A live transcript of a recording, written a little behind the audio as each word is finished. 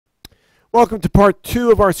Welcome to part 2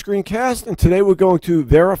 of our screencast, and today we're going to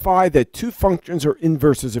verify that two functions are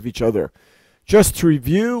inverses of each other. Just to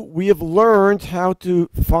review, we have learned how to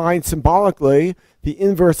find symbolically the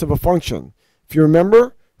inverse of a function. If you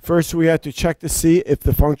remember, first we had to check to see if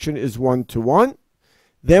the function is 1 to 1.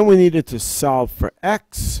 Then we needed to solve for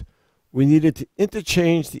x. We needed to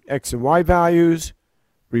interchange the x and y values,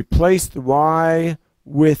 replace the y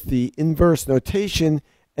with the inverse notation,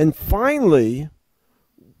 and finally,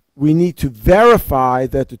 we need to verify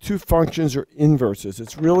that the two functions are inverses.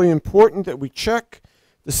 It's really important that we check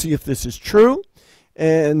to see if this is true,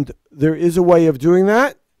 and there is a way of doing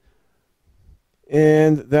that,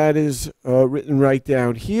 and that is written right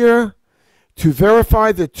down here. To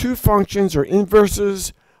verify that two functions are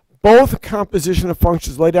inverses, both composition of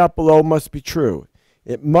functions laid out below must be true.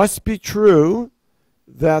 It must be true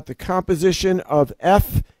that the composition of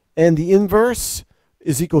f and the inverse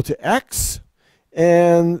is equal to x,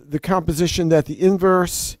 and the composition that the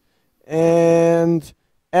inverse and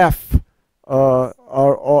f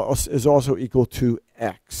is also equal to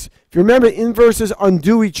x. If you remember, inverses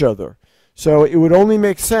undo each other. So it would only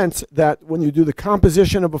make sense that when you do the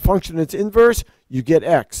composition of a function that's inverse, you get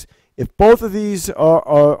x. If both of these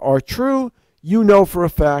are true, you know for a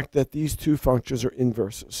fact that these two functions are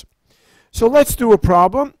inverses. So let's do a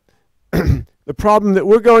problem. The problem that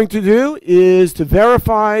we're going to do is to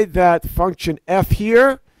verify that function f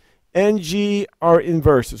here and g are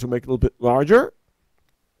inverses. We'll make it a little bit larger.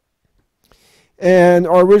 And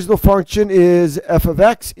our original function is f of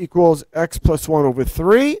x equals x plus 1 over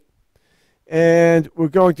 3. And we're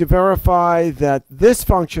going to verify that this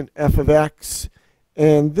function f of x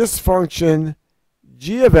and this function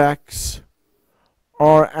g of x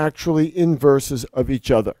are actually inverses of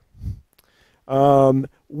each other.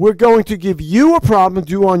 We're going to give you a problem to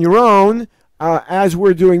do on your own as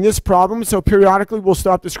we're doing this problem. So periodically we'll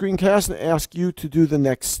stop the screencast and ask you to do the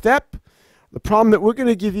next step. The problem that we're going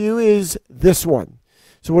to give you is this one.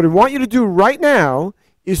 So what I want you to do right now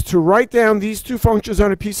is to write down these two functions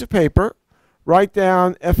on a piece of paper. Write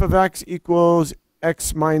down f of x equals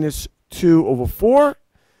x minus 2 over 4.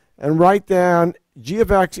 And write down g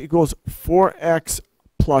of x equals 4x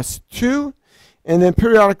plus 2. And then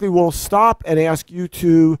periodically we'll stop and ask you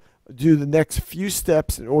to do the next few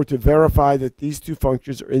steps in order to verify that these two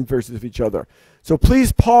functions are inverses of each other. So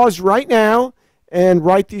please pause right now and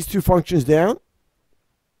write these two functions down.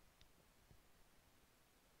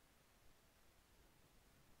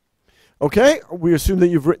 Okay, we assume that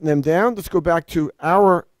you've written them down. Let's go back to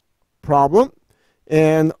our problem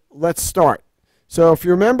and let's start. So if you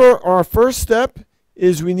remember, our first step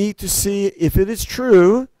is we need to see if it is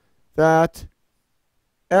true that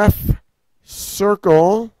f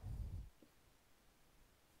circle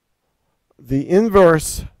the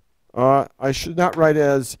inverse, I should not write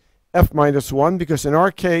as f minus 1 because in our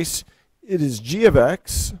case it is g of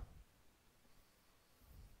x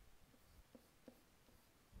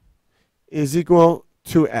is equal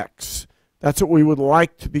to x. That's what we would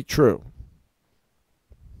like to be true.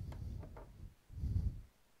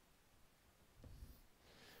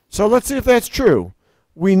 So let's see if that's true.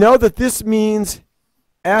 We know that this means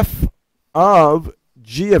f of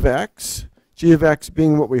g of x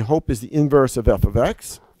being what we hope is the inverse of f of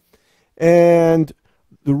x. And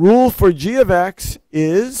the rule for g of x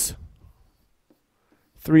is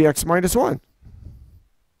 3x minus 1.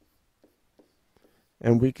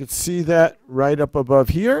 And we could see that right up above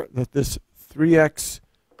here, that this 3x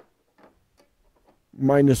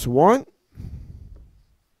minus 1,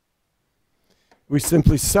 we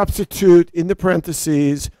simply substitute in the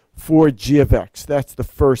parentheses for g of x. That's the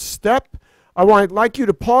first step. I would like you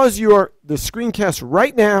to pause the screencast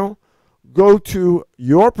right now, go to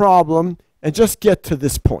your problem, and just get to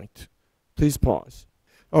this point. Please pause.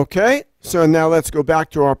 Okay, so now let's go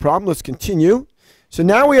back to our problem. Let's continue. So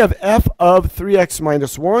now we have f of 3x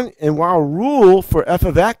minus 1, and our rule for f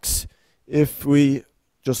of x, if we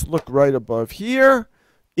just look right above here,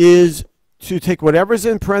 is to take whatever's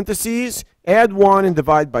in parentheses, add 1, and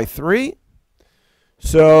divide by 3.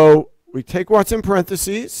 So we take what's in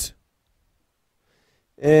parentheses,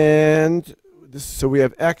 and so we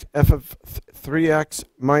have f of 3x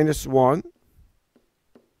minus 1.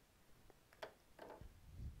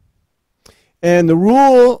 And the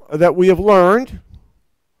rule that we have learned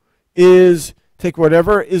is take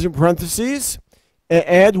whatever is in parentheses and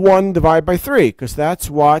add 1, divide by 3, because that's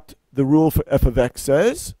what the rule for f of x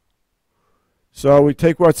says. So we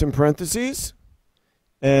take what's in parentheses,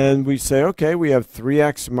 and we say, okay, we have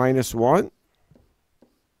 3x minus 1.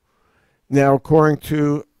 Now, according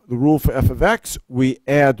to the rule for f of x, we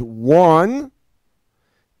add 1,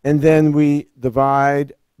 and then we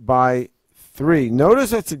divide by 3.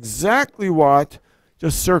 Notice that's exactly what,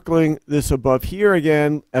 just circling this above here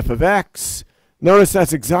again, f of x. Notice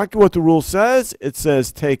that's exactly what the rule says. It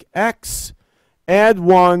says take x, add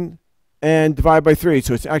 1, and divide by 3.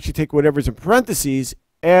 So it's actually take whatever's in parentheses,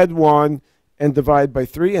 add 1, and divide by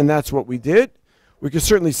 3, and that's what we did. We can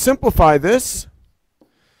certainly simplify this.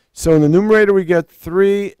 So in the numerator we get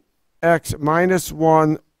 3x minus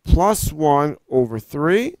 1 plus 1 over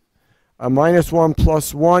 3. Minus 1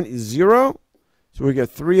 plus 1 is 0. So we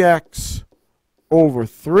get 3x over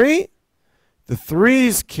 3. The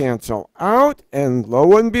 3's cancel out, and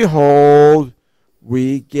lo and behold,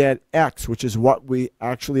 we get x, which is what we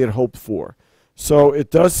actually had hoped for. So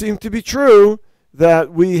it does seem to be true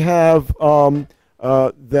that we have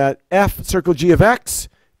that f circle g of x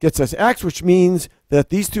gets us x, which means that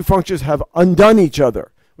these two functions have undone each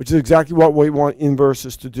other, which is exactly what we want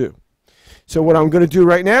inverses to do. So what I'm going to do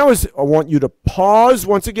right now is I want you to pause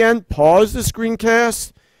once again, pause the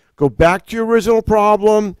screencast, go back to your original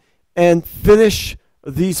problem, and finish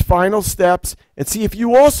these final steps and see if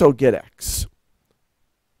you also get x.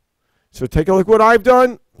 So take a look at what I've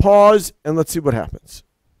done, pause, and let's see what happens.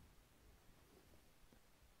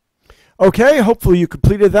 Okay, hopefully you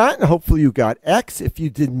completed that, and hopefully you got x. If you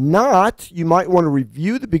did not, you might want to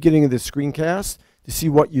review the beginning of this screencast to see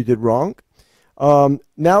what you did wrong.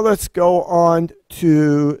 Now let's go on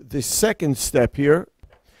to the second step here.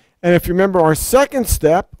 And if you remember our second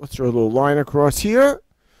step, let's draw a little line across here.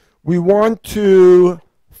 We want to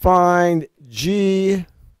find g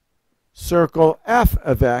circle f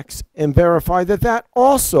of x and verify that that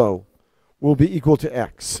also will be equal to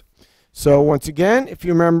x. So once again, if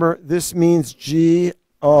you remember, this means g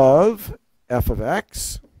of f of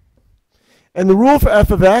x. And the rule for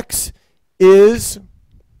f of x is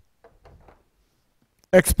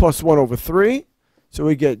x plus 1 over 3. So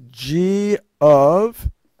we get g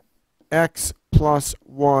of x plus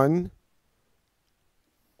 1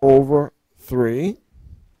 over 3.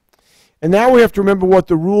 And now we have to remember what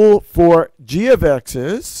the rule for g of x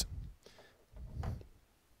is.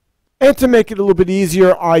 And to make it a little bit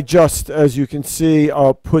easier, I just, as you can see,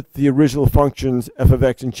 put the original functions f of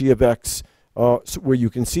x and g of x where you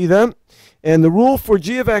can see them. And the rule for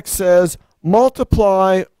g of x says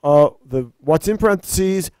multiply what's in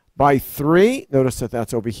parentheses by 3. Notice that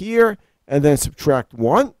that's over here. And then subtract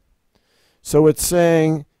 1. So it's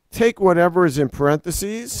saying take whatever is in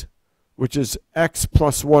parentheses, which is x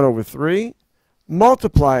plus 1 over 3,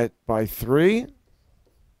 multiply it by 3,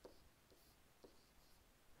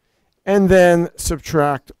 and then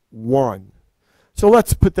subtract 1. So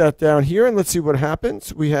let's put that down here and let's see what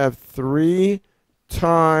happens. We have 3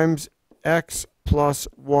 times x plus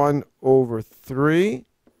 1 over 3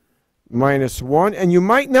 minus 1. And you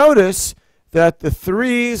might notice that the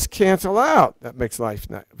 3's cancel out. That makes life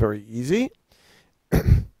not very easy.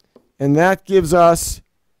 And that gives us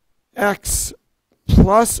x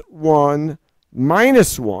plus 1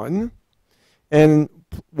 minus 1. And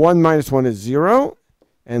 1 minus 1 is 0.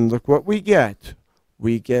 And look what we get.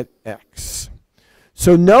 We get x.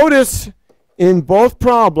 So notice in both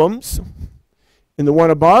problems, in the one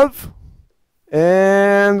above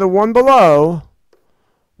and the one below,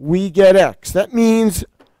 we get x. That means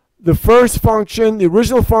the first function, the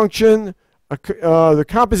original function, the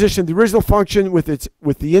composition of the original function with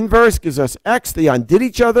the inverse gives us x. They undid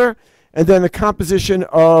each other. And then the composition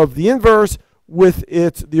of the inverse with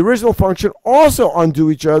the original function also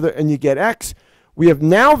undo each other, and you get x. We have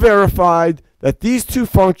now verified that these two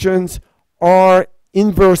functions are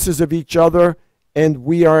inverses of each other, and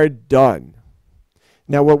we are done.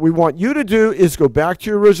 Now what we want you to do is go back to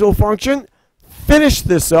your original function, finish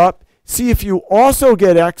this up, see if you also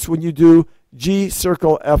get x when you do g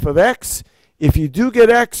circle f of x. If you do get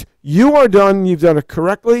x, you are done. You've done it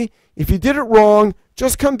correctly. If you did it wrong,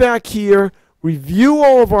 just come back here, review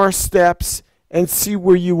all of our steps, and see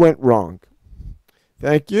where you went wrong.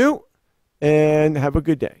 Thank you, and have a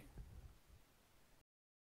good day.